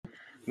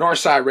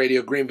Northside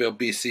Radio, Greenville,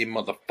 BC,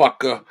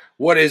 motherfucker.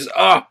 What is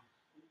up?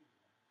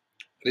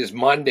 It is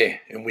Monday,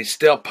 and we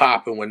still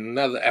popping with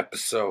another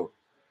episode.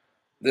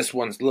 This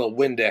one's Lil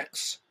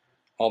Windex.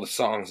 All the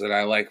songs that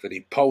I like that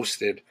he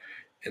posted.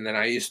 And then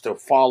I used to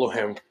follow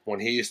him when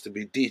he used to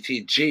be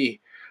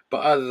DTG.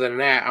 But other than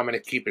that, I'm going to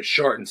keep it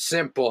short and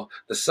simple.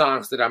 The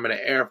songs that I'm going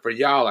to air for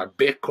y'all are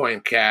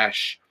Bitcoin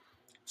Cash,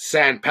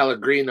 San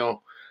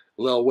Pellegrino,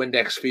 Lil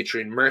Windex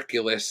featuring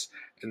Merculus,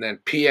 and then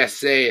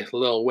PSA,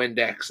 Lil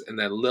Windex, and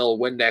then Lil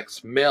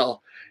Windex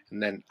Mill,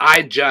 and then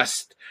I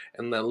Just,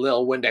 and then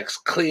Lil Windex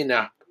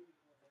Cleanup,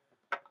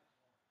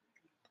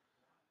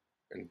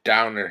 and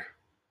Downer,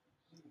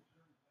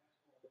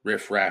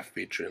 Riff Raff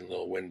featuring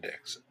Lil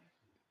Windex,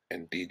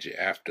 and DJ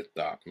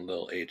Afterthought and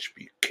Lil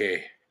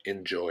HBK.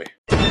 Enjoy.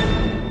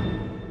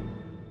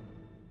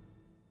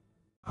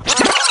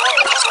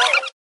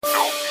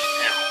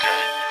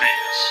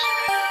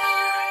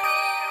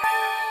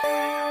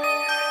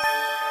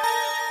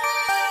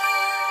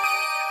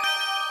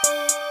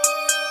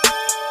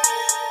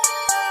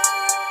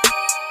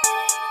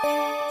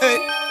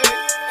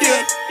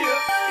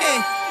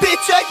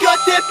 Bitch, I got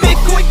that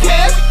Bitcoin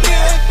cash.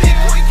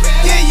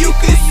 Yeah, you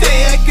could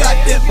say I got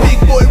that big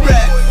boy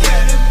rap.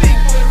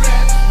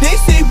 They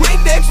say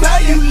Windex, how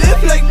you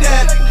live like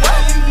that?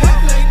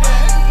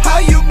 How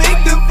you make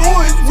the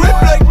boys rip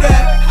like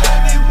that?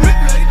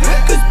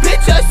 Cause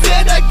bitch, I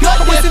said I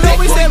got that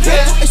Bitcoin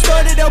cash. I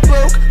started out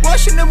broke,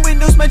 washing them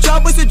windows, my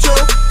job was a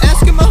joke.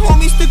 Asking my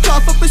homies to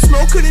cough up a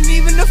smoke, couldn't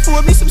even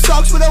afford me some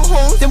socks without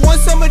holes. Then one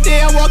summer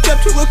day I walked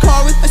up to a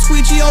car with a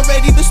squeegee all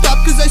ready to stop,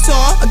 cause I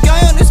saw a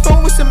guy on his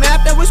phone with some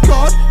app that was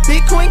called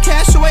Bitcoin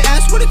Cash. So I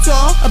asked what it's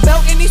all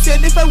about, and he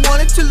said if I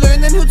wanted to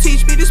learn, then he'll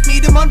teach me. Just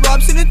meet him on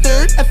Robson and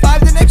 3rd at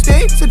 5 the next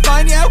day. Said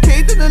fine, yeah,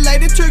 okay. Then the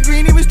light had turned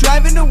green, he was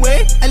driving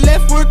away. I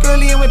left work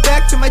early and went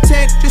back to my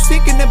tent, just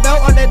thinking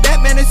about all that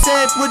man had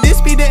said. Would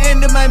this be the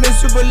end of my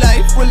miserable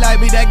life? Will I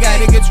be that guy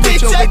that gets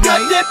rich overnight? Bitch, I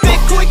got that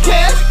Bitcoin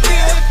Cash.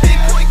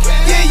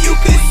 Yeah, you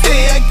could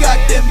say I got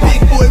that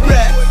big boy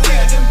rap.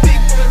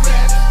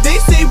 They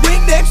say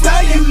Windex,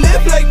 how you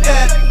live like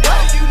that?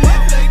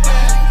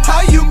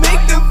 How you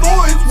make the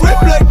boys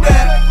rip like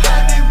that?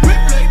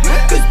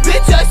 Cause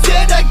bitch, I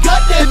said I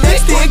got that. The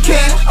next day it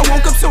came, I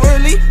woke up so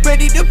early,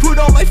 ready to put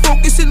all my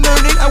focus in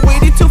learning. I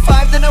waited till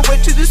 5, then I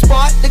went to the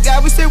spot. The guy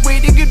was there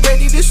waiting and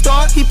ready to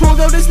start. He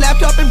pulled out his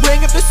laptop and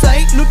bring up the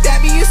site, looked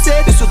at me and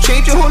said, this'll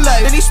change your whole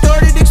life. Then he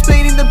started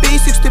explaining the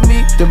basics to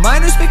me. The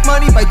miners make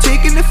money by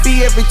taking a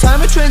fee every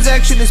time a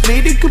transaction is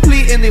made and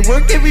complete, and they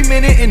work every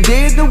minute and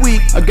day of the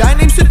week. A guy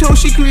named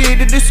Satoshi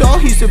created this all,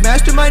 he's the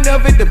mastermind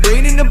of it, the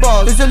brain and the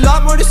balls. There's a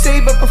lot more to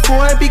say, but before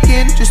I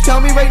begin, just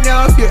tell me right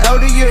now if you're out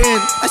or you're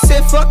in. I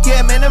said fuck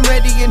yeah man, I'm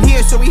ready in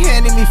here, so he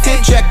handed me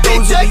fit check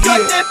those of the year. I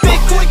got that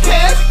Bitcoin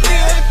Cash.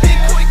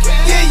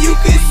 Yeah, you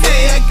could say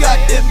I got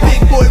that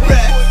big boy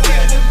rap.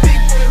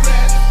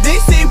 They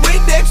say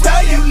Windex,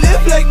 how you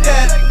live like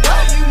that?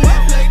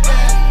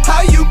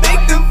 How you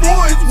make the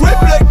boys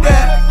rip like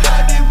that?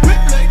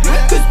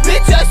 Cause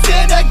bitch, I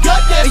said I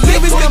got that. A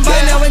year is gone by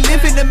now, I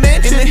live in a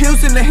mansion in the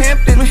hills in the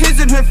Hamptons with his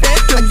and her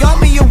phantom. I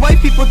got me a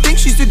wife, people think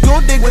she's a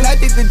gold digger. Well, I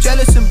think they're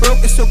jealous and broke,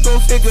 so go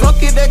figure.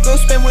 Fuck it, I go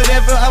spend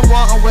whatever I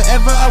want on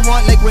wherever I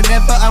want, like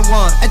whenever I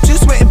want. I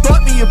just went and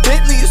bought me a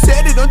Bentley, you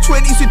said it on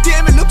 20s, so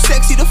damn it looks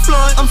sexy to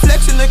flaunt. I'm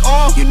flexing like,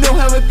 oh, you know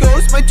how it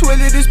goes. My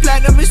toilet is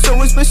platinum and so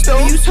is my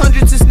stove. I use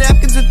hundreds of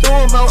napkins and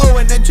throw them out. Oh,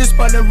 and I just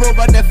bought a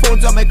robot that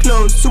folds on my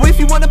clothes. So if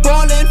you wanna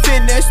ball and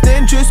finesse,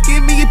 then just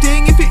give me a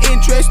ding if you're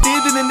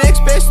interested in the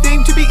next best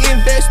thing to be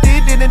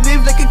invested in, and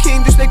live like a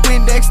king just like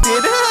Windex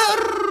did.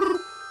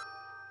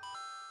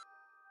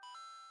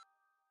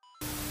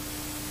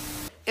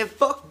 And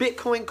fuck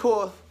Bitcoin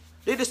Core,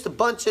 they're just a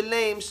bunch of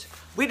lames.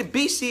 We the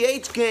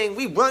BCH gang,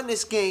 we run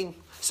this game.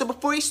 So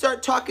before you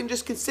start talking,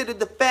 just consider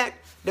the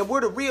fact that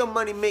we're the real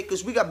money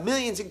makers. We got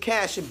millions in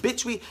cash, and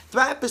bitch, we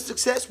thrive for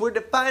success. We're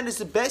defined as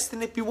the best,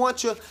 and if you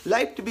want your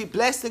life to be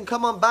blessed, then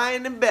come on by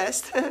and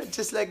invest.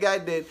 Just like I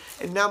did.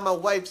 And now my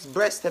wife's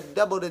breasts have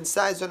doubled in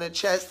size on her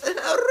chest.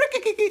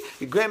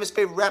 Your grandma's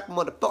favorite rapper,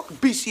 motherfucker,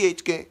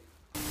 BCH gang.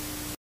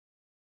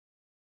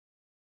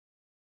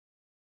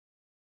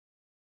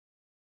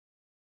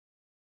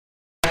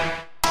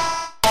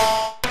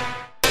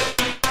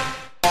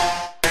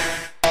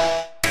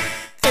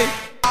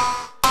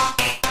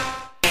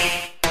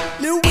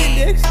 Lil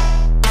Windex.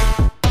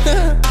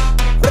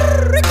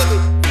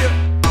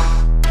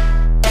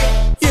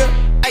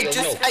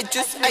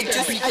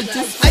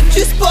 I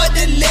just bought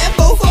the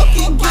Lambo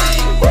fucking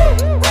gang.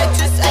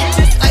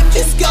 I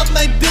just got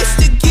my bitch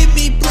to give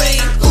me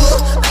brain.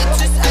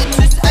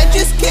 I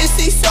just can't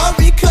say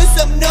sorry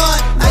cause I'm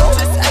not.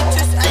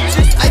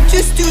 I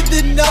just do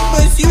the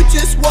numbers you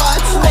just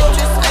watch.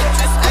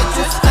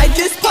 I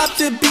just popped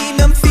a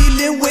bean, I'm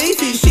feeling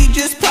wavy. She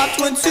just popped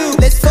one too.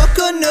 Let's fuck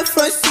on the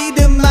front seat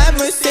of my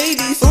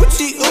Mercedes.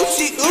 Oochie,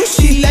 oochie,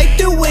 oochie. Like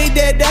the way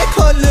that I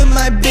call her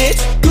my bitch.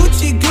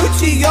 Gucci,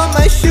 Gucci on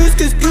my shoes,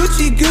 cause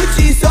Gucci,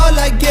 Gucci's all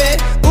I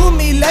get. Ooh,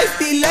 me life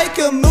be like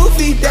a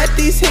movie that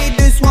these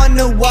haters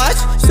wanna watch.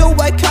 So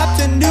I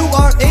copped a new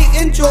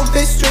R8 and drove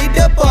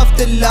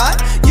the lot.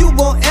 You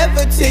won't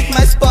ever take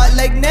my spot,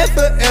 like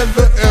never,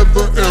 ever,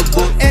 ever,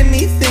 ever.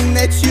 Anything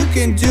that you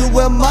can do,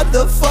 well,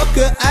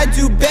 motherfucker, I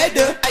do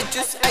better. I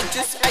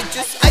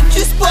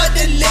just bought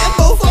the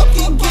Lambo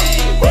fucking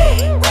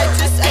game.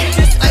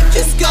 I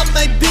just got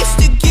my bitch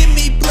to give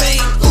me brain.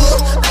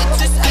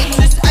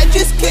 I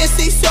just can't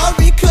say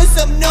sorry 'cause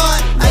I'm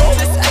not.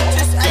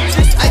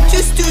 I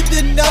just do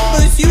the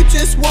numbers, you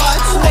just watch.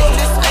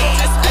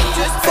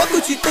 Fuck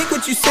what you think,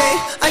 what you say.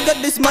 I got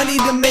this money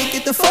to make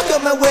it the fuck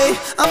out my way.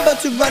 I'm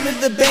about to run to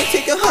the bank,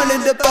 take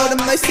 100 up out of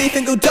my safe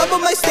and go double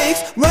my stakes.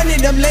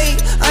 Running, I'm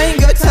late, I ain't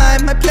got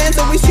time. My plans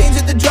always change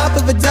at the drop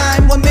of a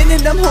dime. 1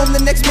 minute I'm home, the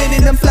next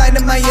minute I'm flying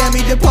to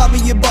Miami to pop me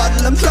a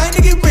bottle. I'm trying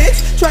to get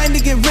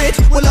rich,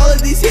 well all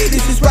of these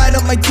haters just ride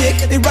on my dick.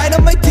 They ride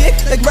on my dick,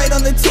 like right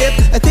on the tip.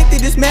 I think they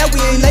just mad we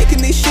ain't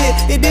liking this shit.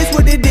 It is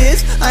what it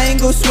is, I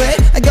ain't gon' sweat.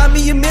 I got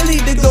me a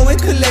milli to go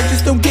and collect.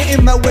 Just don't get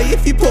in my way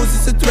if you pose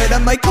as a threat. I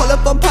might call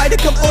up on Pi to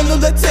come on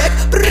the tech.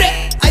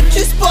 I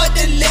just bought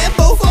the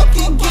Lambo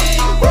fucking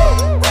game.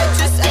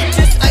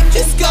 I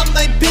just got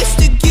my bitch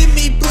to give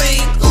me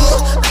brain.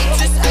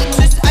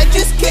 I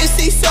just can't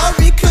say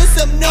sorry 'cause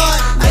I'm not.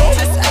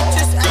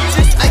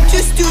 I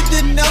just do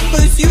the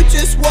numbers, you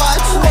just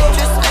watch.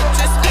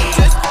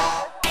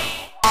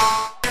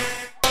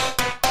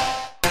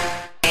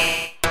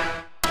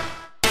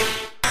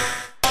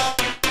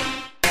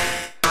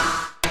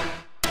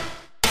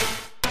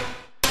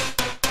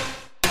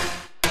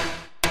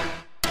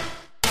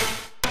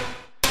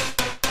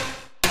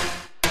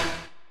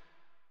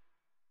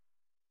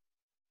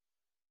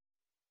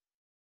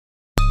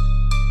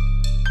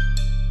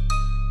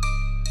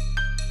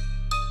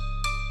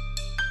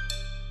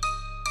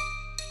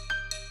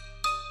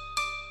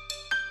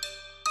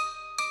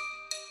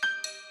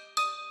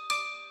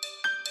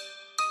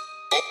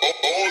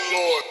 Oh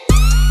Lord.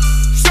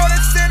 Shorty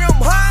said I'm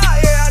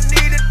high, yeah, I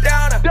need it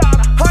down.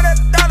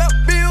 $100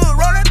 bill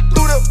running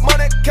through the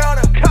money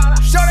counter.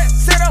 Shorty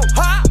said I'm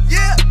high,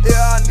 yeah,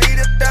 I need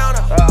it down.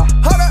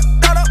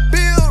 $100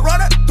 bill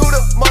running through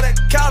the money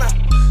counter.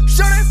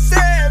 Shorty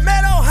said,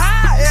 man, I'm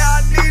high, yeah,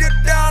 I need it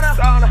down.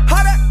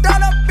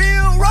 $100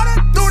 bill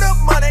running through the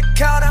money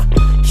counter.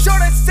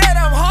 Shorty said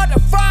I'm hard to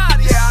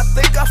find, yeah, I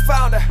think I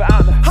found her.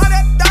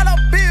 $100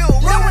 bill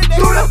running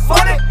through the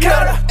money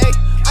counter.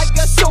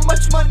 So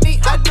much money,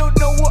 I don't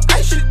know what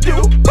I should do.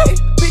 Hey,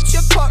 bitch,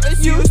 your car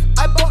is used.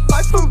 I bought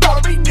my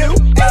Ferrari new.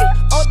 Hey,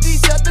 all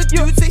these other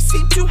dudes, they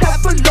seem to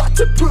have a lot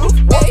to prove.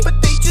 Hey, but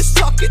they just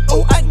talking.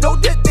 Oh, I know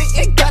that they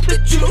ain't got the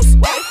juice.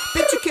 Hey,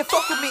 bitch, you can't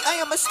fuck with me. I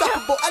am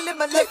unstoppable. I live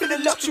my life in a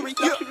luxury.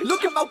 Yeah,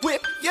 look at my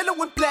whip, yellow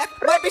and black.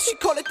 My bitch, she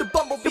call it the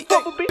bumblebee.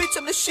 Hey, bitch,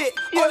 I'm the shit.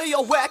 All of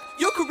y'all whack.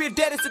 Your career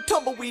dead as a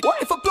tumbleweed.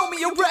 If I blow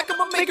me a rack,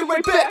 I'ma make it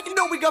right back. You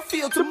know we got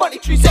fields and money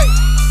trees. Hey.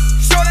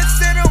 Shorty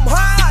said I'm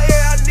high,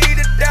 yeah, I need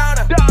it down.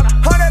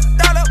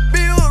 $100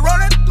 bill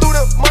running through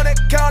the money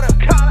counter.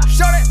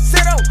 Shorty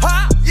said I'm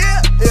high,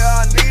 yeah,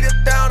 I need it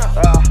down.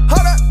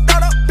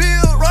 $100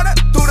 bill running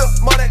through the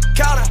money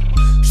counter.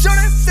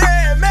 Shorty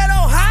said, man,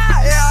 I'm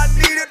high, yeah, I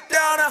need it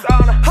down.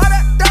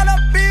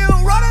 $100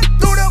 bill running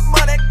through the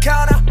money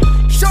counter.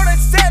 Shorty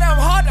said I'm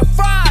hard to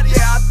find,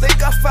 yeah, I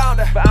think I found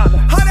her.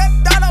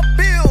 $100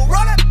 bill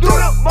running through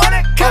the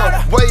money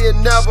counter. Weighing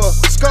never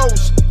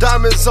scotch,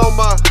 diamonds on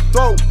my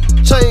throat,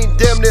 chain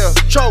damn near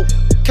choke,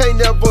 can't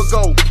never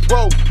go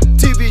broke.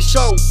 TV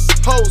show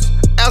host,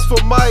 ask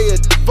for my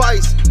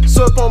advice.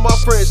 Serve on my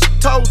French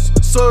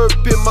toast, serve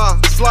in my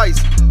slice.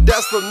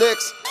 That's the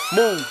next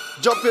move.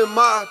 Jump in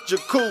my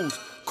jacuzzi,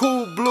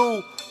 cool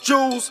blue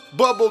jewels,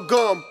 bubble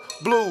gum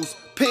blues,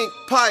 pink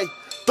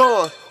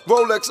python,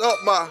 Rolex up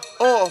my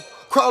arm,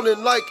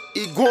 crawling like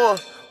iguana,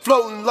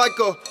 floating like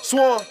a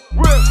swan.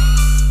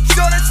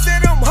 Shorty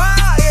said I'm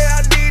high, yeah,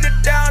 I need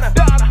it down.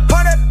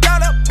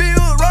 $100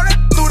 bill running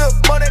through the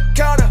money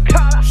counter.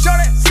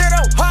 Shorty said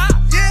I'm high,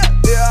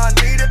 yeah, I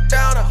need it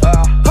down.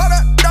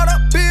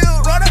 $100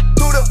 bill running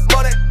through the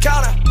money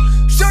counter.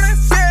 Shorty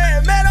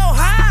said, man, I'm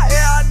high,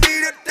 yeah, I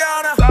need it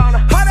down.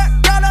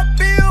 $100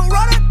 bill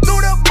running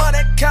through the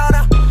money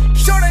counter.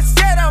 Shorty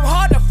said I'm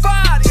hard to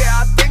find, yeah,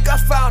 I think I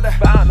found her.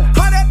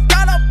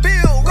 $100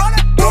 bill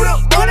running through the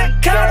money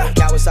counter.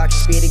 Kawasaki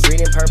speedy,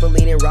 green and purple,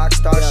 leaning rock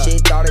star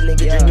shit. Thought a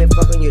nigga dreaming,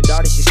 fucking your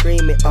daughter, she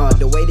screaming.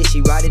 The way that she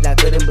ride it, I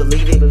couldn't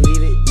believe it.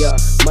 Yeah,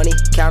 money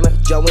counter,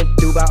 Joe went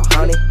through about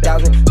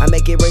 100,000. I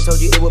make it rain,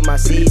 told you it was my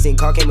season.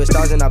 Car came with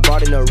stars and I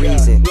bought it no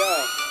reason.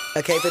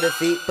 I came for the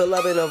feet, pull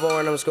up in a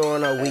foreign, I'm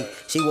scoring all week.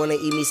 She wanna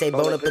eat me, say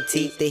bon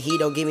appetit. The heat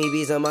don't give me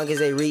beats, among as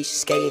they reach.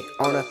 Skating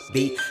on a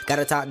beat, got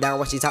her top down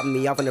while she topping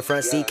me off in the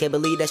front seat. Can't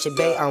believe that shit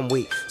bait, I'm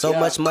weak. So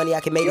much money, I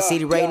can make the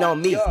city rain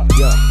on me.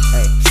 Yeah,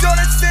 hey.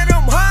 Shorty said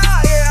I'm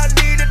high, yeah, I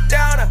need it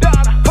down.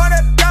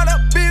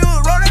 $100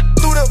 bill running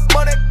through the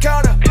money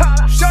counter.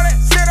 Shorty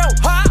said I'm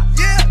high,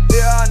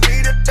 yeah, I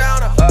need it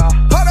down.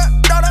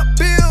 $100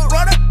 bill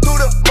running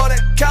through the money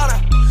counter.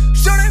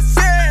 Shorty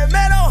said,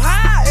 man, I'm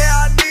high,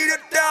 yeah, I need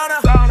it down.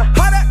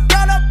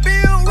 $100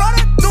 bill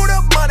running through the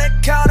money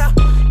counter.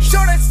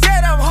 Shorty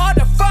said I'm hard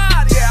to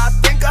find, yeah, I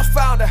think I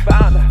found her.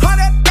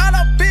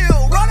 $100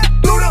 bill running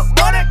through the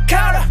money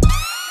counter.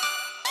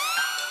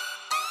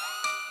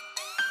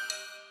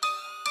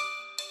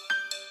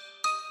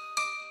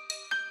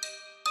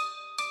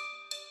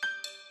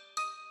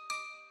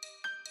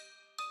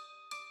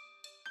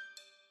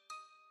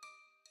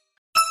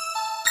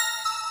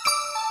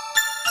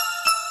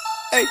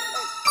 Hey,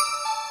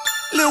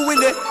 Lil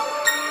Windex.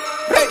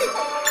 Hey,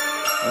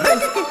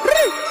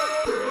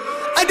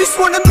 I just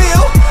wanna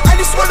meal. I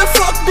just wanna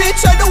fuck,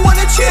 bitch. I don't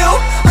wanna chill.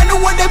 I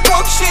don't want that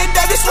punk shit.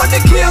 I just want the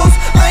kills.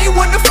 I ain't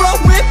wanna front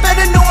whip.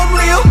 Better know I'm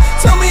real.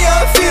 Tell me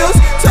how it feels.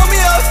 Tell me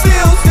how it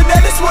feels. And I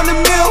just wanna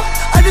meal.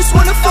 I just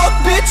wanna fuck,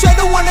 bitch. I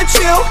don't wanna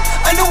chill.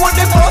 I don't want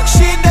that punk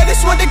shit. I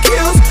just want the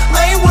kills.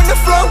 I ain't wanna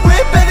front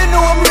whip. Better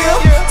know I'm real.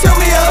 Tell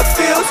me how it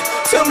feels.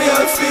 Tell me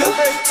how it feels.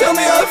 Tell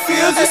me how it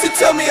feels. Just to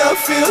tell me how it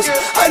feels.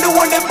 I don't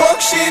want that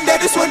punk shit. I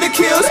just want the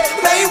kills.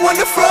 And I ain't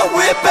wanna front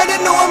whip. Better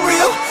know I'm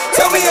real.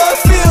 Tell me how it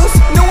feels.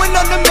 Knowing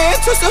I'm the man,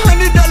 toss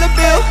 $100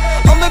 bill.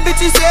 On my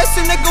bitch's ass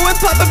and I go and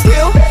pop a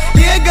pill.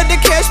 Yeah, I got the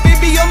cash,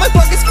 baby, all my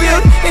pockets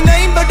filled. And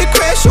I ain't about to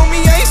crash,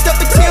 homie, I ain't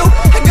stopping till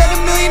I got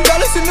 $1 million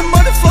in the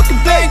motherfucking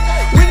bank.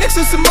 Windex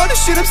on some other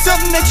shit, I'm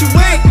something that you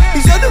ain't.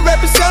 These other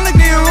rappers sound like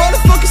they are all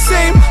the fucking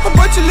same. A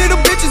bunch of little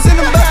bitches and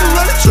I'm about to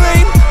run a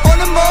train. On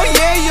them all,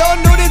 yeah,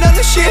 y'all know that I'm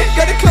the shit.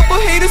 Got a couple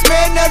haters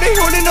mad, now they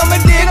holding on my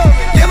dick.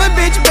 Yeah, my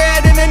bitch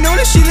bad and I know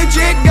that she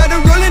legit. Got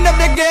her rolling up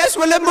that gas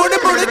while I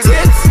motorboat her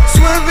tits.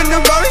 Swerving the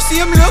Rari, see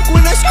him look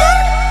when I skirt.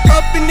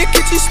 Up in the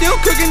kitchen, still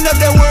cooking up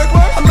that work.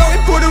 I'm out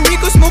in Puerto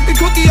Rico, smoking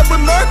cookie up with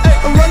Merc.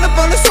 And run up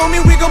on us,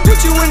 homie, we gon' put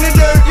you in the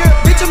dirt.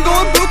 Bitch, I'm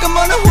going broke, I'm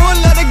on a whole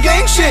lot of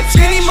gang shit.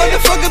 Skinny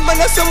motherfucker, but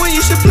not someone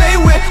you should play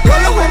with.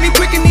 Roll a homie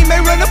quick and he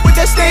may run up with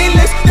that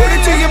stainless. Put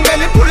it to your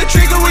melon, pull the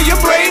trigger where your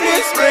brain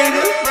is. Brain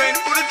it,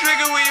 pull the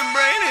trigger where your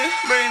brain is.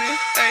 Brain it,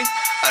 ay.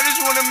 I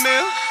just wanna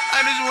meal,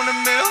 I just wanna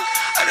meal.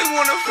 I just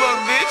wanna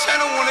fuck, bitch, I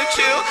don't wanna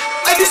chill.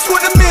 I just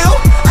wanna meal,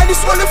 I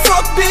just wanna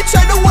fuck, bitch,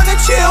 I don't wanna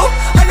chill.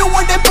 I don't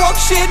want that punk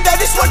shit, I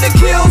just want the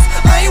kills.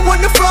 I ain't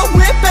wanna front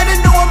whip, better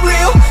know I'm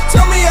real.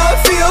 Tell me how it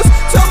feels,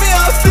 tell me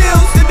how it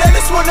feels. And I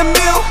just wanna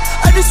meal,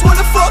 I just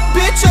wanna fuck,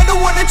 bitch, I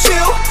don't wanna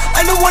chill.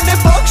 I don't want that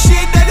punk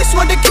shit, I just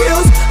want the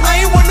kills.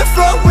 I ain't wanna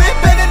front whip,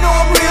 better know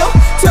I'm real.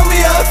 Tell me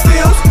how it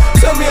feels,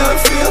 tell me how it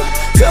feels.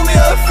 Tell me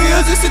how it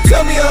feels, just to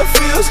tell me how it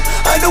feels.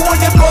 I don't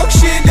want that punk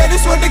shit, I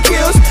just want the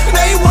kills. And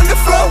I ain't wanna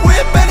front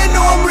whip, better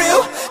know I'm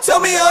real. Tell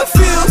me how it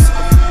feels.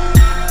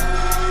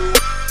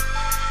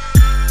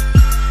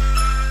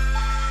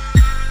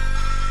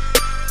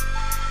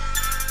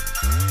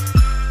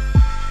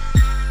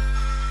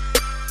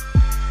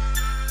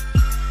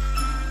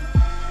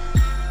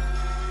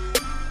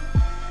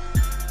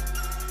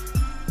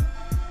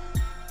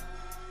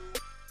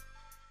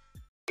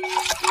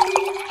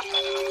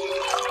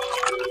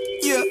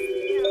 Yeah,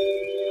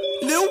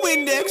 Lil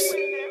Windex.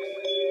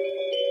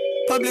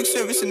 Public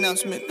service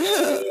announcement.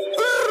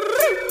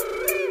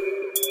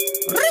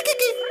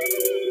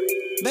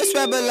 Best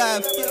rapper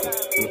alive.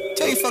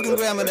 Tell your fucking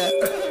grandma that.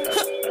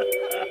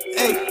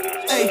 Hey,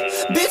 hey,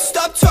 bitch,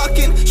 stop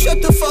talking.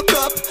 Shut the fuck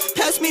up.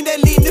 Pass me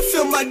that lean to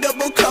fill my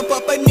double cup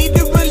up. I need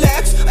to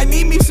relax. I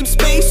need me some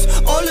space.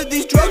 All of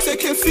these drugs I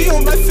can feel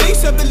on my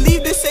face. I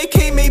believe this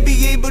AK may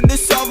be able to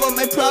solve all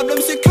my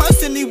problems. They're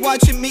constantly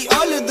watching me.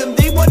 All of them,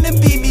 they wanna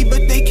be me,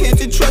 but they can't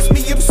trust me.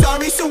 I'm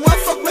sorry, so I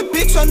fuck my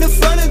bitch on the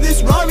front of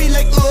this Rari.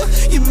 Like,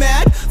 you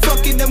mad?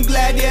 Fuck it, I'm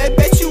glad. Yeah, I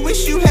bet you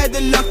wish you had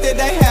the luck that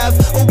I have.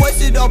 Or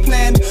was it all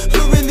planned?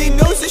 Who really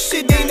knows? This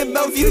shit ain't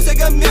about views. I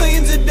got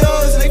millions of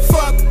those. Like,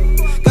 fuck.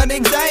 Got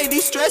anxiety,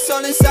 stress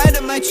all inside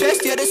of my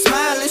chest. Yeah, the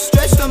smile is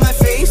stretched on my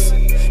face.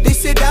 They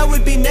said I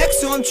would be next,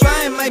 so I'm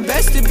trying my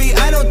best to be.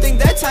 I don't think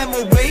that time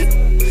will wait.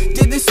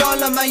 Did this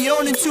all on my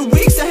own in 2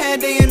 weeks. I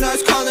had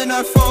A&Rs calling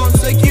our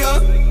phones. Like, yeah,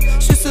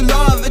 it's just a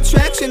law of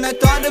attraction. I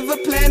thought of a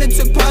plan and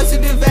took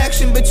positive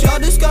action, but y'all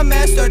just got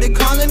mad, started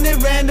calling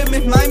it random.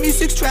 If my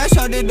music's trash,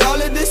 how did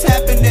all of this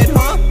happen then,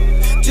 huh?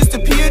 Just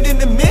appeared in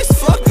the mist,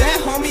 fuck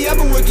that, homie. I've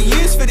been working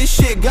years for this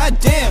shit,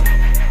 goddamn.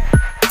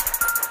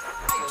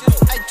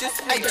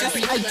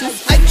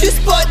 I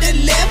just bought the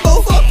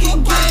Lambo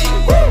fucking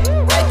gang.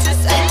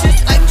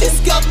 I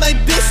just got my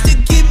bitch to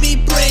give me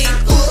brain.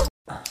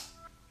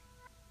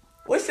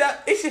 What's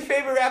up? It's your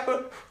favorite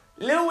rapper,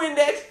 Lil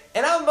Windex,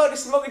 and I'm about to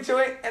smoke a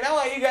joint, and I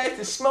want you guys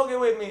to smoke it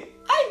with me.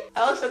 I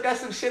also got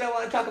some shit I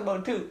want to talk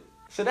about too,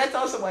 so that's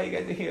also why you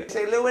guys are here.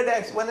 Say, Lil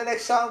Windex, when the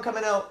next song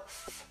coming out?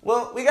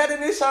 Well, we got a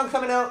new song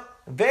coming out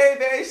very,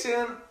 very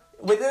soon,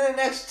 within the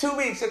next 2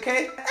 weeks,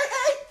 okay?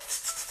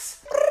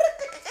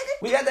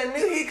 We got that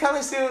new heat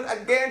coming soon. I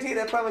guarantee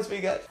that, I promise we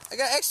got. I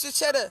got extra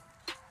cheddar.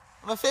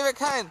 My favorite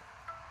kind.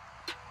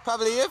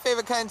 Probably your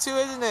favorite kind too,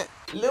 isn't it?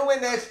 Lil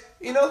Windex,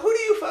 you know, who do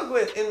you fuck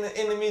with in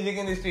the music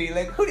industry?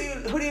 Like, who do you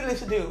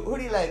listen to? Who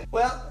do you like?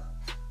 Well,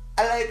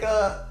 I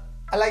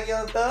like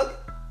Young Thug.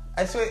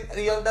 I swear,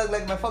 Young Thug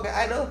like my fucking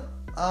idol.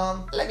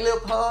 I like Lil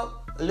Pump,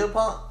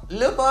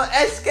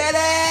 let's get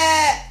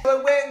it!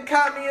 But went and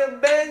caught me a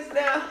Benz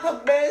now,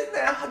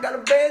 I got a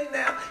Benz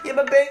now. Yeah,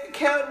 my bank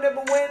account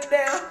never went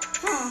down.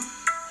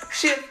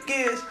 Shift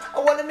gears, I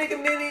wanna make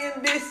 $1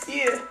 million this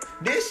year.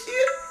 This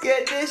year?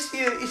 Yeah, this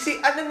year. You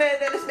see, I'm the man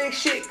that just makes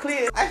shit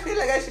clear. I feel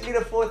like I should be the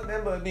 4th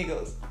member of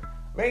Migos.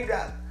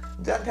 Raindrop,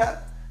 drop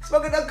top,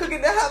 smoking up,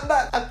 cooking the hot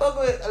box. I fuck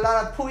with a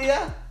lot of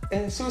Puya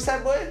and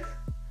Suicide Boy.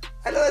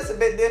 I know it's a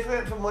bit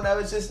different from what I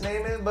was just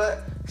naming,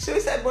 but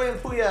Suicide Boy and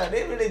Puya,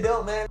 they really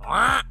dope, man.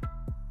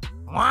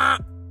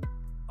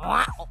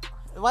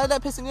 Why is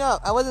that pissing you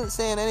off? I wasn't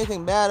saying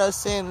anything bad. I was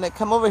saying, like,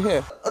 come over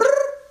here.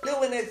 Lil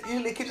Windex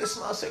usually keeps a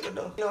small circle,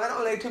 though. You know, I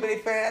don't like too many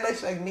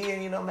friends. I like me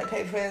and, you know, my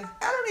tight friends.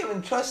 I don't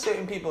even trust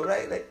certain people,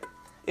 right? Like,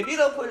 if you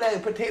don't put,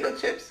 like, potato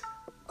chips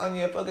on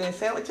your fucking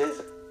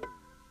sandwiches,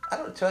 I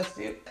don't trust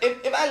you.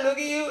 If I look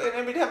at you, and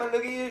every time I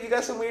look at you, you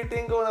got some weird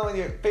thing going on with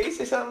your face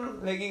or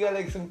something, like you got,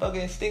 like, some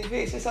fucking stink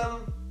face or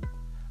something,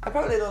 I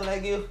probably don't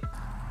like you.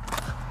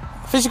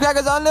 Fishy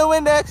crackers on Lil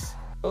Windex.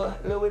 Oh,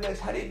 Lil Windex,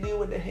 how do you deal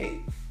with the hate?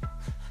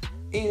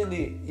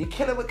 Easily. You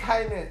kill them with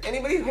kindness.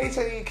 Anybody who hates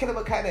on you, you kill them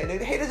with kindness.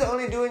 The haters are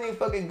only doing you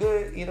fucking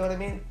good, you know what I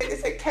mean?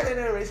 It's like telling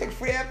her, it's like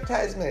free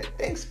advertisement.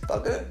 Thanks,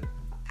 fucker.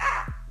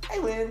 I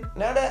win.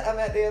 Now that I'm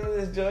at the end of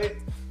this joint,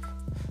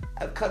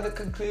 I've come to the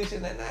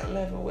conclusion that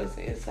 9/11 was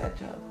the inside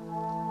job.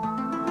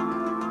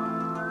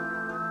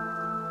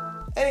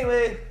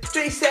 Anyway,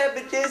 straight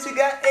savages, we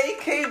got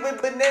AK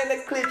with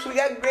banana clips, we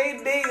got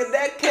Grey Day of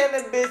that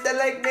cannabis, I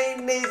like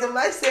mayonnaise on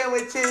my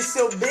sandwiches,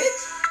 so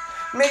bitch,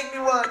 make me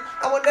one.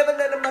 I will never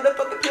let a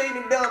motherfucker play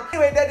me dumb.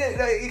 Anyway, that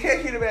is, you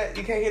can't hear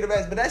the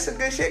rest, but that's some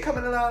good shit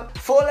coming along.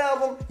 Full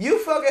album, you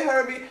fucking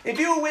heard me. If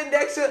you a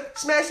Windexer,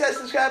 smash that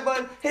subscribe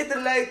button, hit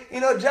the like,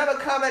 you know, drop a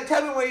comment,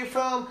 tell me where you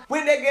from.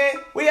 Windex gang,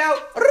 we out.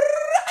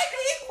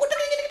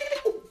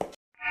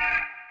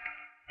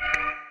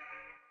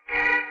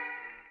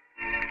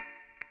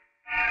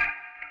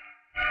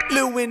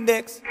 Lil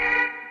Windex,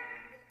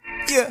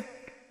 yeah.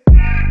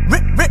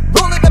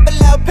 Rolling up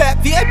a loud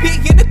pack,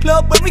 VIP in the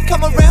club when we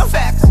come around.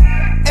 Facts.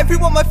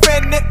 Everyone my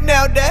friend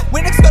now that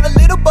Windex got a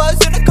little buzz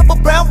and a couple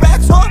brown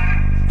racks, huh?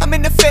 I'm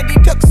in the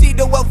Fendi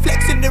tuxedo, out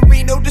flexing in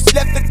Reno. Just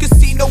left the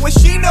casino with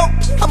Shino.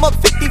 I'm up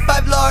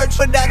 55 large,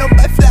 but I don't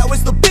buy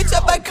flowers, no bitch, I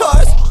buy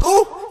cars.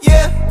 Ooh,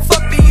 yeah,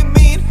 fuck do you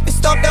mean? It's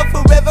stomped out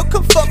forever,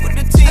 come fuck with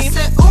the team. I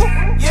said, ooh,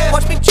 yeah,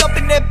 watch me jump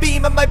in that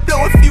beam. I might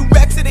blow a few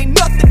racks, it ain't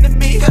nothing to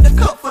me. Got a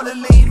cup full of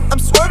lean. I'm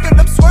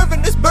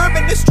swerving, this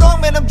bourbon is strong,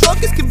 man, I'm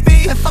drunk as can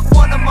be. And fuck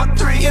one, I'm on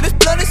three. Yeah, this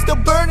blunt is still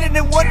burning,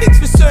 and one thing's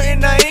for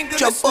certain, I ain't gonna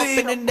jump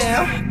sleep. Up and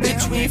down,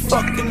 bitch, we ain't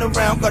fucking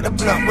around. Got a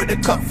blunt with a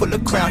cup full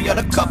of crown, y'all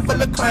a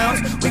couple of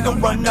clowns. We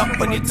gon' run up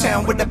on your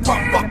town with that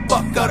pump,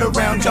 buck out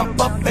around, jump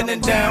up and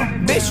then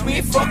down. Bitch, we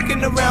ain't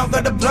fucking around.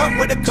 Got a blunt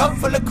with a cup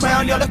full of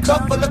crown, y'all a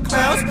couple of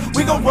clowns.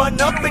 We gon' run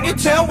up in your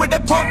town with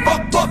that pump,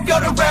 buck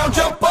out around,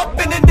 jump up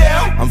and then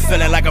down. I'm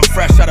feeling like I'm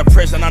fresh out of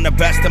prison. I'm the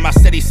best in my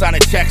city,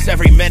 signing checks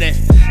every minute.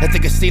 At the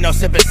casino,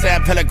 sipping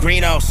San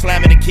Pellegrino,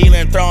 slamming tequila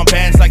and throwing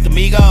bands like the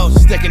Migos.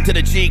 Sticking to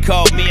the G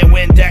code, me and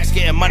Windex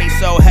getting money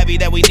so heavy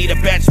that we need a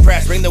bench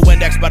press. Bring the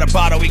Windex by the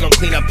bottle, we gon'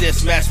 clean up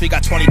this mess. We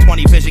got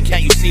 20/20 vision,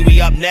 can't you see we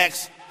up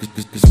next?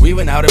 Cause we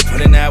went out and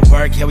put in that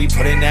work, yeah we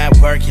put in that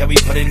work, yeah we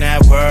put in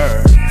that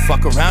work.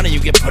 Fuck around and you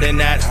get put in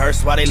that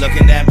hearse while they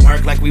looking at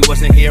murk like we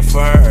wasn't here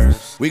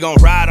first. We gon'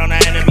 ride on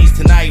our enemies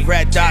tonight,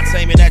 red dots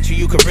aiming at you,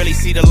 you can really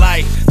see the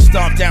light.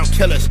 Stomp down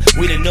killers,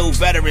 we the new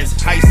veterans.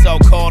 Ice so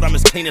cold, I'm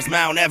as clean as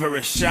Mount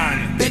Everest,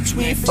 shining. Bitch,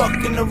 we ain't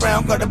fucking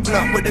around. Got a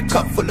blunt with a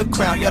cup full of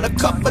crown, y'all a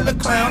couple of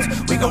clowns.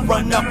 We gon'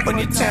 run up on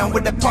your town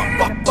with that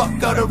pump,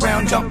 buck out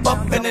around, jump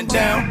up and then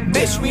down.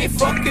 Bitch, we ain't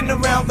fucking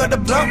around. Got a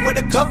blunt with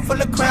a cup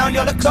full of crown,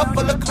 y'all a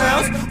couple of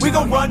clowns. We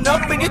gon' run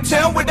up in your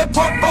town with that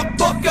pump,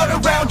 buck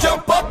out around,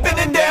 jump up and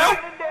then down.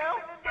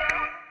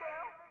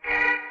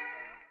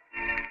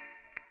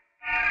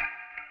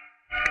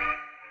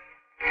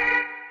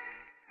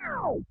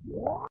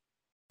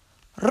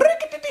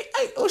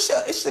 Hey, oh shit,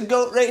 it's the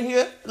GOAT right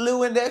here, Lil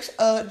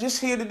Windex. Just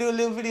here to do a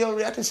little video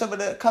reacting to some of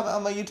the comment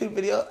on my YouTube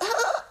video.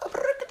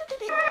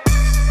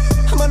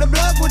 I'm on the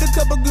block with a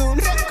couple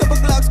goons, couple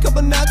glocks,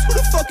 couple knots. Who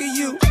the fuck are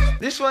you?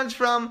 This one's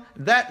from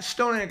that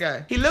stoner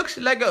guy. He looks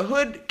like a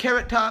hood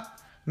carrot top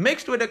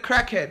mixed with a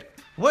crackhead.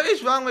 What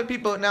is wrong with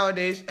people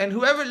nowadays? And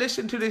whoever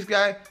listened to this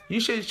guy, you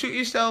should shoot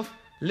yourself.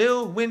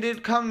 Lil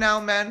Winded, come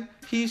now, man.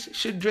 He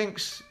should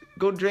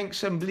go drink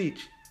some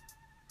bleach.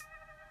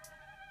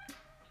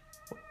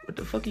 What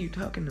the fuck are you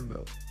talking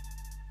about?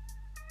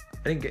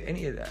 I didn't get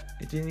any of that.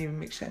 It didn't even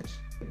make sense.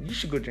 You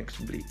should go drink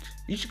some bleach.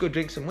 You should go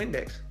drink some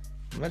Windex.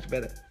 Much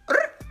better.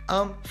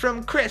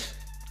 From Chris.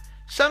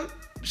 Some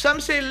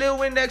say Lil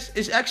Windex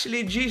is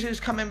actually Jesus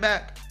coming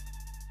back.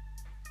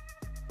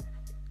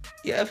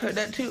 Yeah, I've heard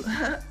that too.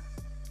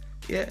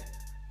 Yeah.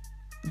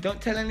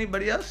 Don't tell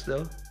anybody else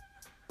though.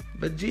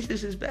 But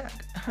Jesus is back.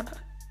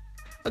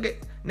 Okay,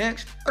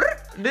 next.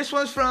 This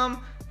one's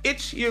from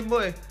It's Your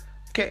Boy.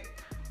 Okay.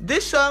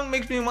 This song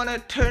makes me want to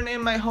turn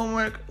in my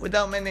homework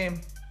without my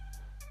name.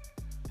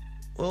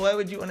 Well, why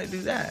would you want to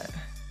do that?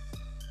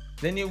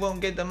 Then you won't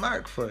get the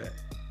mark for it.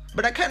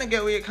 But I kind of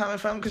get where you're coming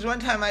from, because one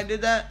time I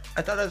did that,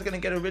 I thought I was going to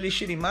get a really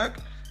shitty mark,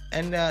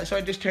 and so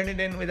I just turned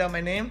it in without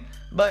my name.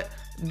 But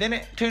then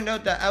it turned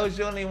out that I was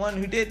the only one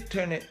who did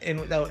turn it in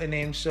without a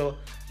name, so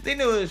they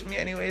knew it was me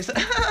anyways.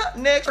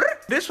 Next,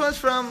 this one's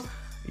from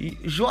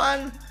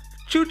Juan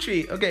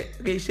Chutri. Okay,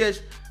 he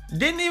says,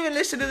 didn't even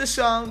listen to the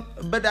song,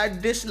 but I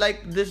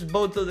dislike this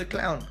Bozo the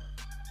Clown.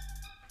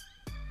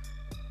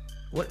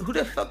 Who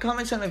the fuck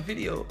comments on a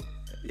video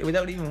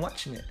without even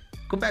watching it?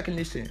 Go back and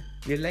listen.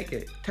 You like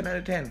it. 10 out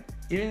of 10.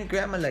 Even your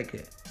grandma like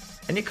it.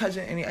 and your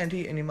cousin, and your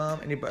auntie, and your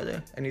mom, and your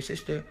brother, and your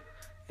sister,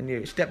 and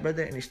your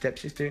stepbrother, and your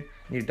stepsister,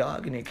 and your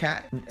dog, and your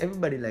cat. And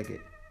everybody like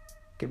it.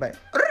 Okay, bye.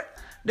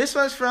 This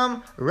one's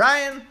from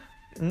Ryan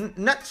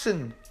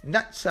Nutson.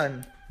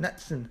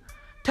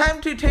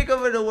 Time to take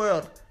over the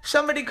world.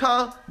 Somebody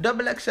call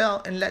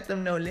XXL and let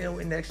them know Lil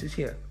Windex is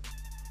here.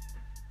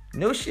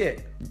 No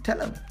shit. Tell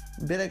them.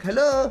 Be like,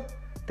 hello,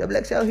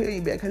 XXL here.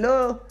 You be like,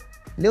 hello,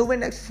 Lil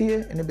Windex is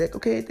here. And they'll be like,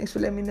 okay, thanks for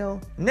letting me know.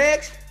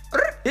 Next.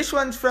 This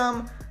one's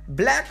from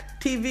Black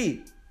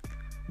TV.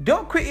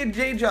 Don't quit your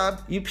day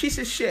job, you piece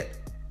of shit.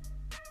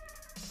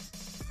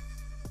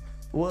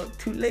 Well,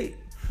 too late.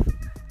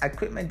 I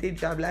quit my day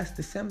job last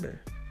December.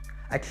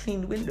 I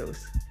cleaned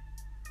windows.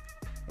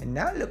 And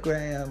now look where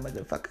I am,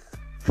 motherfucker.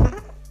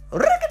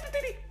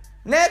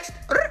 Next.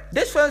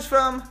 This one's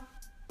from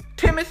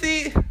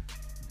Timothy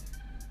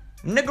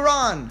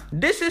Negron.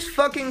 This is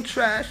fucking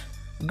trash.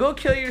 Go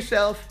kill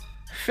yourself.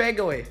 Fag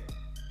away.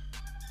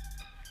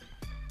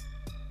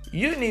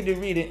 You need to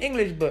read an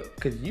English book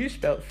because you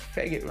spelled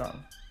faggot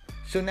wrong.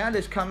 So now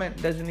this comment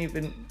doesn't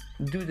even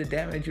do the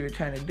damage you were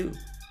trying to do.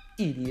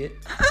 Idiot.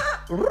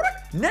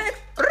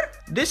 Next.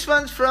 This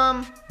one's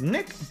from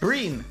Nick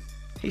Breen.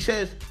 He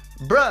says,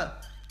 bruh,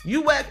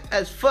 you whack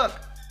as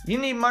fuck. You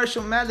need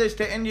Marshall Mathers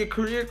to end your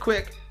career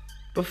quick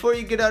before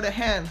you get out of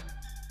hand.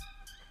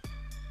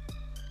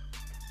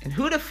 And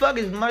who the fuck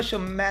is Marshall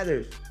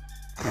Mathers?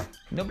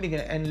 Nobody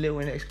gonna end Lil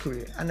Windex's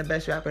career. I'm the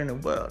best rapper in the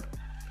world.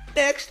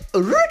 Next.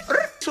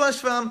 This one's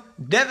from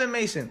Devin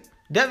Mason.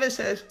 Devin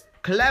says,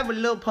 collab with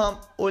Lil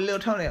Pump or Lil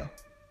Toenail.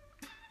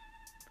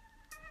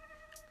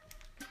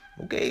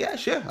 Okay, yeah,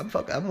 sure.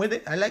 I'm with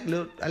it. I like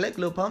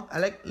Lil Pump. I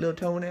like Lil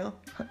Toenail.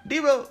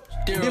 D-Rose.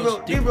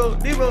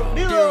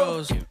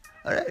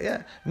 Alright,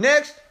 yeah.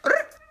 Next.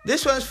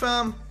 This one's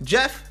from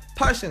Jeff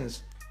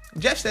Parsons.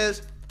 Jeff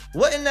says,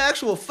 what in the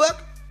actual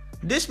fuck?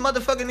 This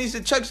motherfucker needs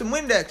to chug some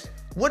Windex.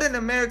 What an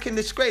American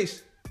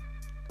disgrace.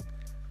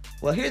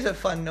 Well, here's a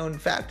fun known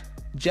fact.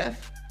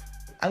 Jeff,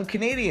 I'm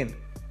Canadian.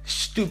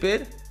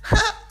 Stupid.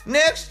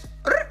 Next.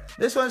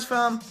 This one's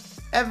from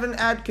Evan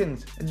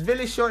Atkins. It's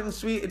really short and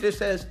sweet. It just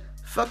says,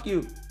 fuck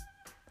you.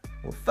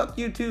 Well, fuck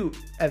you too,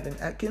 Evan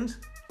Atkins.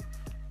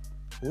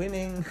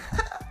 Winning.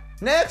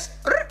 Next.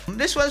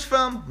 This one's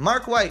from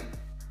Mark White.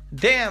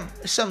 Damn,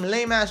 some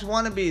lame ass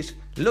wannabes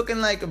looking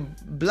like a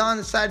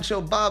blonde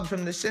Sideshow Bob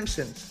from The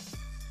Simpsons.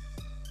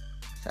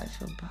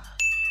 Sideshow Bob.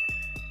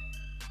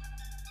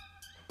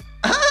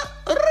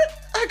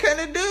 I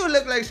kinda do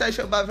look like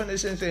Sideshow Bob from The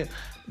Simpsons.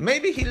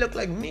 Maybe he looked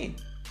like me.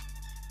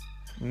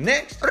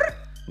 Next.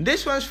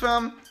 This one's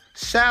from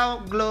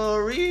Sal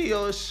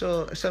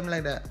Glorioso or something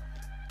like that.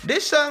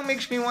 This song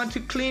makes me want to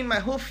clean my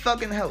whole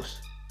fucking house.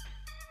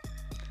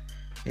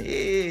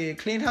 Hey,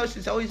 clean house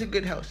is always a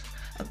good house.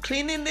 I'm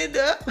cleaning it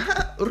up.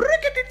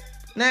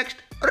 Next.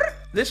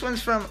 This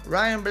one's from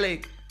Ryan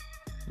Blake.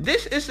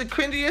 This is the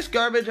cringiest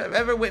garbage I've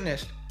ever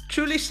witnessed.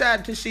 Truly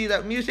sad to see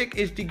that music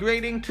is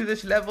degrading to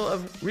this level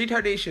of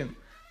retardation.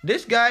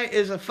 This guy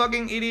is a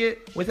fucking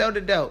idiot without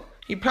a doubt.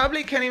 He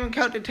probably can't even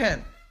count to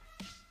 10.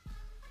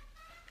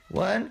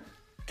 1,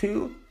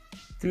 2,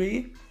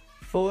 3,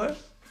 4,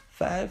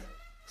 5,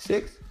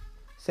 6,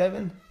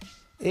 7,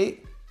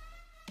 8.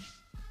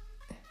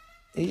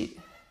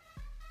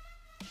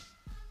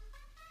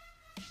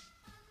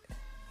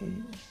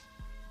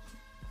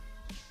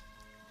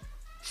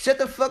 Shut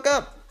the fuck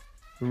up,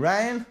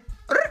 Ryan.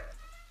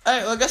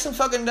 Alright, well, I guess I'm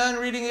fucking done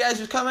reading you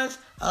guys' comments.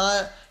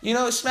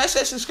 Smash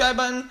that subscribe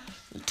button.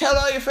 Tell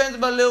all your friends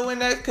about Lil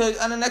Windex, because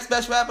I'm the next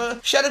best rapper.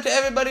 Shout out to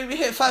everybody. We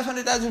hit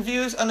 500,000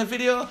 views on the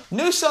video.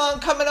 New song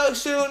coming out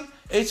soon.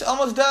 It's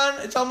almost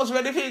done. It's almost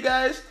ready for you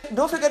guys.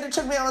 Don't forget to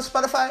check me out on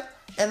Spotify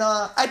and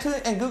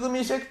iTunes and Google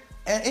Music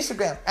and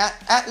Instagram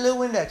at Lil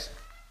Windex.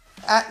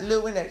 At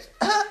Lil Windex.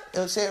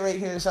 It'll say it right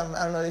here or something.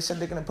 I don't know. They said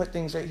they're going to put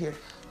things right here.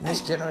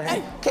 This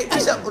generation. Okay,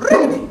 peace out. I'm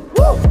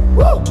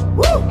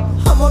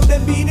on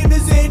that beat in the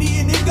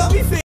Zadie and it got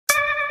me fit.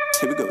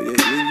 Here we go, yeah, you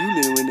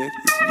Lil Windex,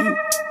 it's you.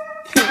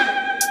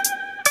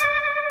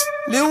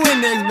 Lil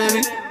Windex,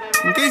 baby.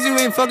 In case you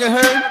ain't fucking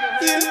heard,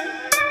 yeah,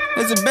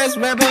 that's the best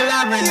rapper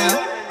alive right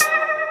now.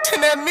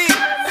 And that me,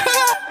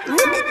 yeah,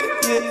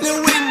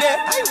 Lil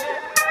Windex.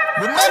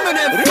 Remember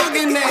that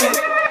fucking name.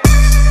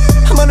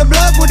 I'm on the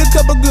block with a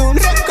couple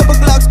goons, couple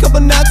Glocks,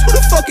 couple knots. Who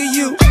the fuck are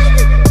you?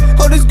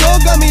 Oh, this girl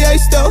got me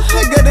iced out.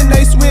 I got a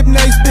nice whip,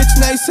 nice bitch,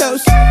 nice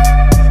house.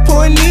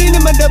 Pouring lean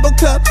in my double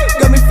cup.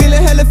 Got me feeling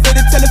hella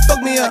fitted, tell it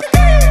fuck me up.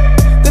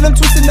 Then I'm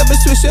twisting up a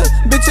swisher.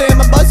 Bitch, I am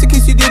a boss in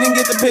case you didn't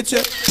get the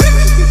picture.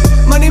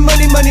 Money,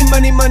 money, money,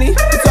 money, money.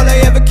 That's all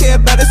I ever care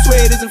about, I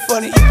swear it isn't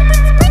funny.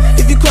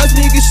 If you cross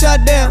me, you get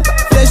shot down.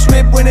 Flesh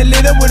rip when it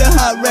lit up with a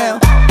hot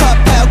round. Pop,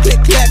 pow,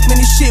 click, clack,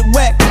 many shit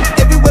whack.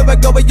 Everywhere I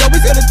go, I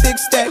always got a thick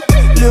stack.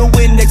 Lil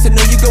Windex, I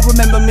know you gon'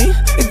 remember me.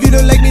 If you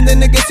don't like me,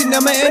 then I guess you're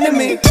not my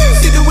enemy.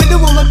 See the window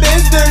when my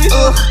band's dirty.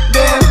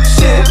 Damn,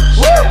 shit.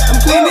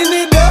 I'm cleaning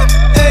it up,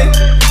 ayy.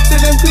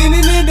 Said I'm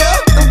cleaning it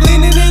up, I'm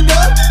cleaning it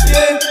up,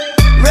 yeah.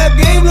 Rap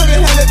game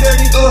looking hella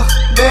dirty.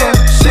 Damn,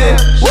 shit.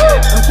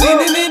 I'm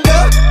cleaning it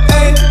up,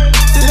 ayy.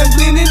 Said I'm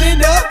cleaning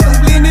it up, I'm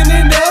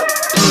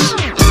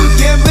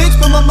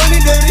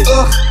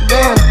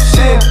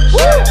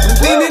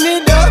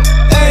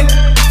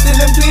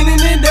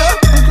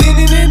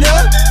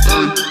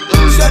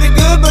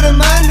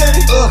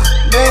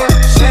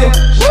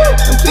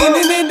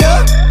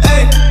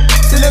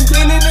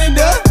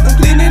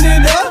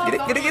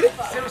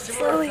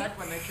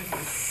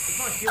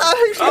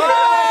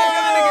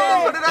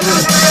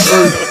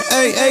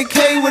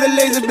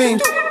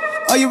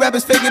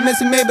diamonds faking,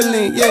 missing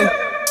Maybelline, yeah.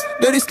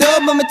 Dirty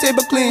stub on my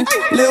table clean.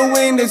 Lil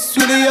Windex,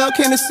 sweetie, y'all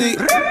can't see.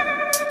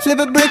 Flip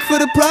a brick for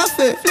the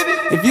profit.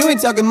 If you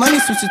ain't talking money,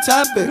 switch your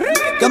topic.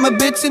 Got my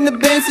bitch in the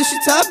Benz and she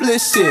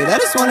topless, shit. I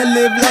just wanna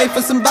live life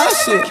for some boss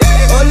shit.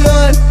 Oh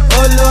Lord,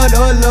 oh Lord,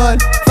 oh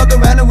Lord. Fuck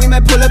around and we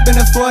might pull up in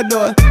a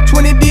 4-door.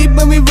 20 deep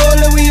when we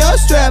rollin', we all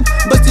strapped.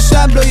 Bust a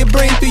shot, blow your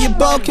brain through your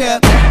ball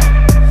cap.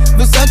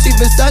 Versace,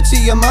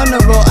 Versace, I'm on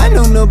the roll. I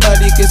know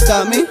nobody can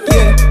stop me,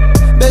 yeah.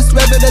 Best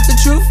rapper, that's a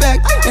true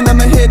fact. And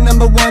I'ma hit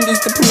number 1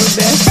 just to prove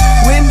that.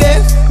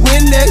 Windex,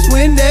 Windex,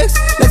 Windex.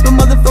 That's my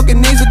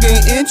motherfucking names will gain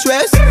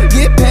interest.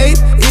 Get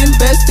paid,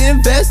 invest,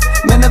 invest.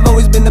 Man, I've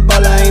always been the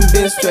baller, I ain't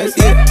been stressed,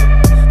 yeah.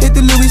 Hit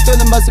the Louis store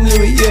and buy some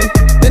Louis, yeah.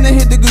 Then I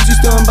hit the Gucci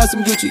store and buy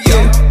some Gucci,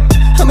 yeah.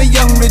 I'm a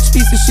young rich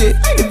piece of shit.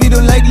 If you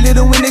don't like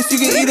Lil Windex,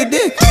 you can eat a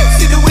dick.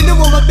 See the window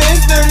on my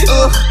Benz dirty.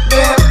 Ugh,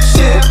 damn,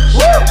 shit.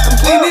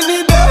 I'm cleaning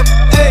it up,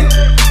 ayy.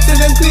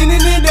 Said I'm cleaning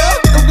it up,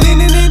 I'm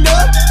cleaning it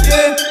up,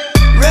 yeah.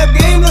 Rap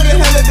game looking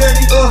hella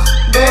dirty. Ugh,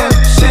 damn,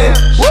 shit.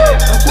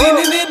 I'm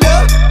cleaning it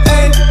up,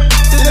 ayy.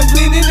 Said I'm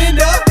cleaning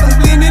it up, I'm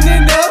cleaning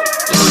it up.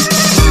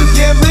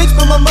 Yeah, rich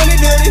but my money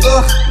dirty.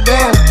 Ugh,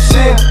 damn,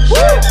 shit.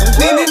 I'm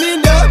cleaning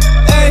it up,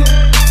 ayy.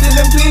 Said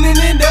I'm cleaning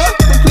it up,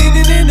 I'm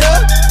cleaning it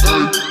up.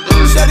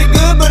 Shot it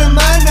good but I'm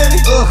mind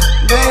dirty. Ugh,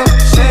 damn,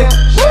 shit.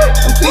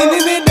 I'm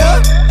cleaning it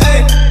up,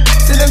 ayy.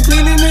 Said I'm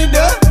cleaning it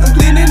up, I'm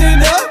cleaning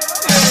it up.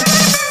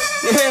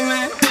 Yeah,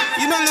 man.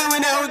 You know Lil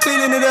Windex, we're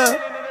cleaning it up.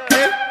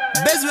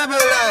 Best rapper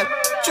alive,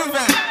 true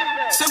fact.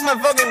 Suck my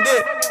fucking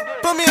dick.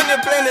 Put me on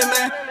your playlist,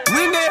 man.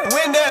 Windex,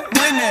 Windex,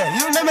 Windex.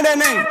 You remember that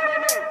name?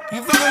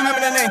 You fucking remember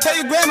that name. Tell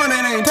your grandma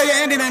that name. Tell your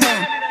auntie that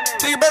name.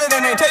 Tell your brother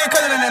that name. Tell your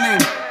cousin that name.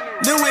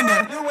 Lil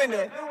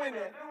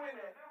Windex.